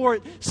 34,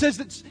 it says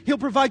that He'll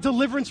provide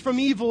deliverance from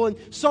evil.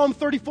 In Psalm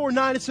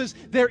 34:9, it says,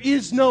 there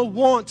is no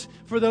want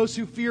for those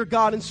who fear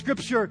God. In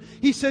Scripture,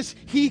 He says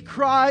He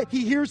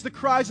hears the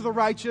cries of the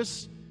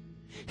righteous.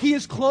 He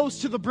is close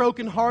to the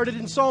brokenhearted.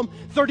 In Psalm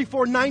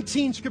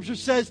 34:19, Scripture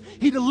says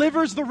He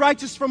delivers the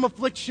righteous from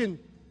affliction.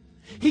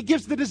 He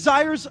gives the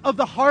desires of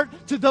the heart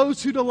to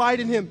those who delight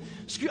in Him.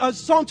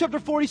 Psalm chapter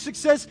 46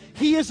 says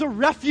He is a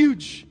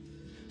refuge,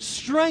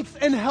 strength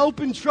and help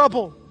in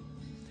trouble.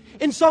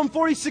 In Psalm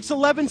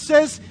 46:11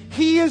 says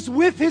He is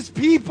with His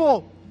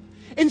people.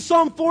 In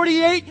Psalm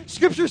 48,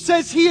 Scripture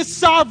says He is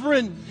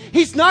sovereign.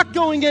 He's not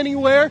going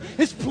anywhere.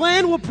 His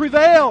plan will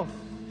prevail.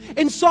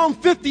 In Psalm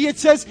 50, it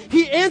says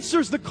He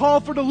answers the call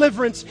for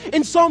deliverance.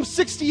 In Psalm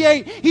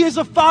 68, He is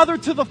a father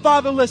to the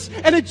fatherless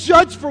and a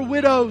judge for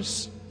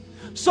widows.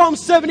 Psalm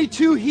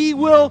 72, He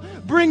will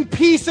bring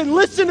peace. And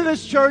listen to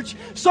this, church.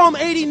 Psalm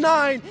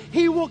 89,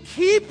 He will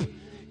keep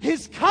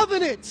His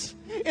covenant.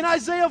 In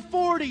Isaiah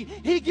 40,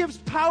 He gives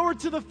power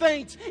to the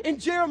faint. In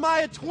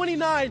Jeremiah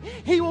 29,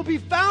 He will be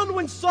found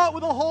when sought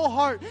with a whole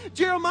heart.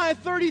 Jeremiah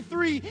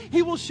 33,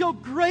 He will show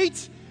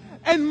great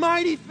and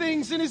mighty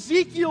things. In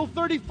Ezekiel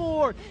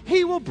 34,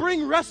 He will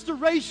bring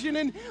restoration.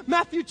 In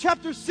Matthew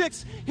chapter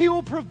 6, He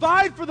will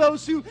provide for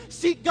those who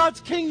seek God's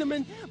kingdom.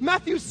 In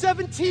Matthew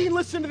 17,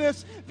 listen to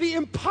this, the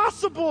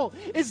impossible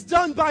is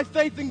done by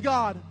faith in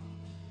God.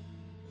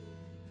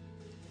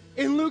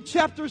 In Luke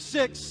chapter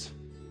 6,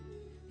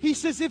 He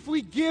says if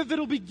we give,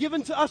 it'll be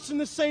given to us in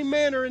the same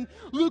manner. In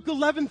Luke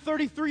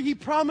 11:33, He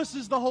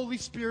promises the Holy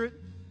Spirit.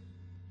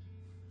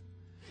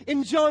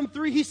 In John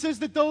 3, He says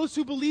that those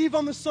who believe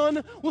on the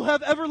Son will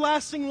have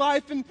everlasting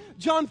life. In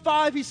John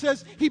 5, He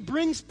says He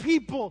brings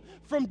people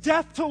from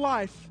death to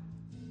life.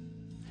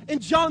 In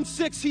John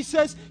 6, He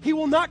says He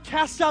will not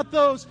cast out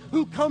those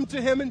who come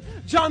to Him. In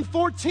John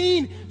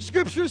 14,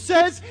 Scripture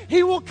says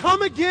He will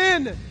come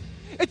again.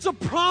 It's a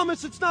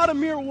promise. It's not a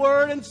mere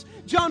word. In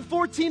John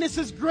 14, it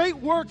says great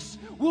works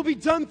will be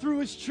done through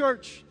His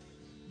church.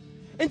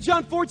 In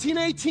John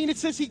 14:18, it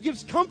says He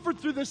gives comfort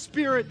through the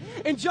Spirit.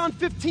 In John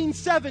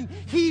 15:7,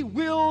 He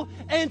will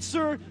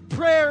answer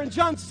prayer. In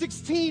John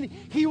 16,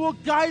 He will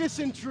guide us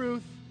in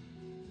truth.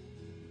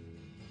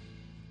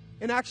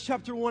 In Acts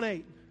chapter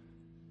 1:8,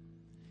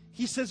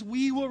 He says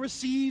we will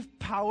receive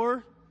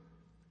power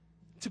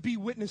to be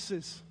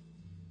witnesses.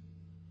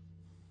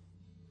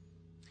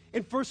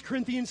 In 1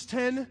 Corinthians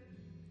 10,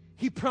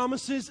 He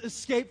promises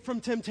escape from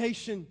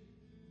temptation.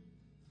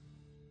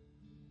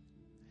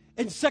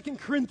 In 2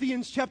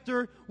 Corinthians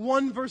chapter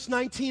 1, verse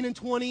 19 and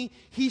 20,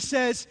 He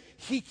says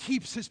He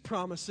keeps His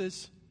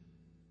promises.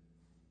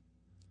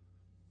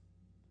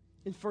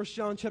 In 1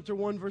 John chapter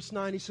 1, verse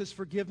 9, He says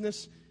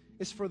forgiveness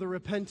is for the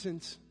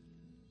repentant.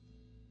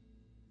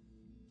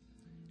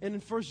 And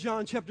in 1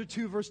 John chapter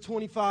 2, verse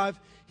 25,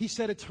 He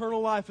said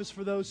eternal life is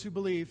for those who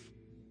believe.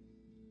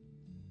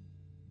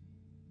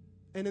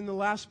 And in the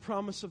last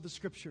promise of the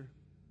Scripture,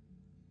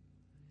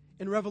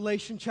 in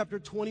Revelation chapter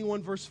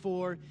 21, verse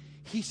 4,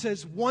 He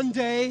says one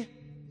day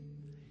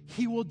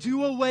He will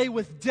do away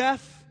with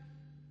death,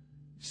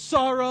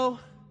 sorrow,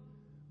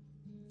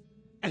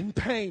 and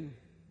pain.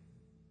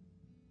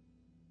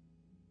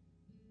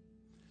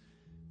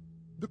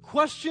 The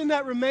question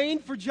that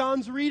remained for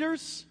John's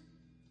readers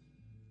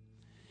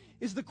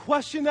is the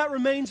question that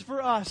remains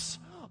for us.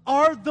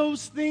 Are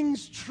those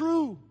things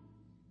true?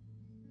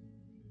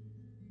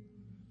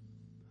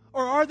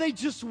 Or are they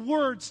just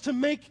words to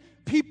make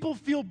people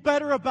feel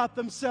better about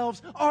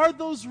themselves? Are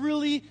those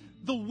really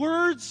the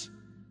words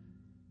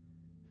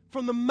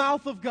from the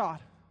mouth of God?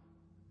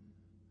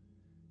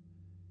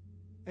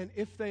 And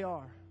if they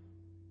are,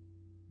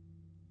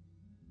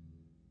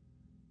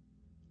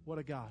 what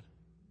a God.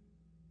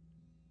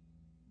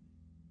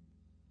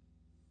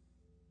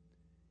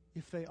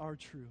 If they are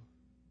true,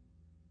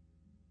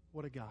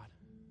 what a God.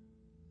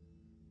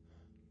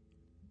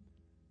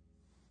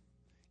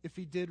 If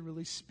He did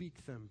really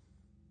speak them,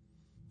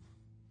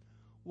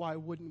 why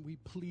wouldn't we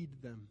plead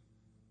them?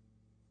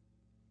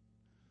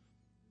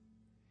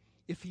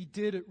 if he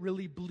did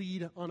really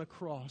bleed on a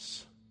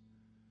cross,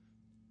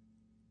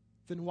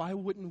 then why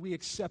wouldn't we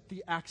accept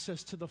the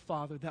access to the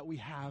Father that we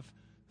have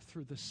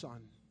through the Son?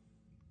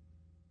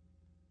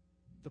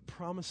 The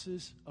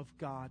promises of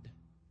God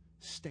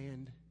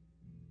stand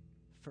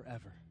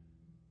forever.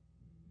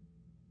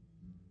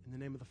 In the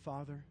name of the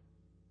Father,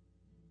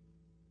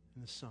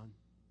 and the Son,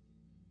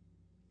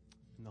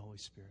 and the Holy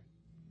Spirit.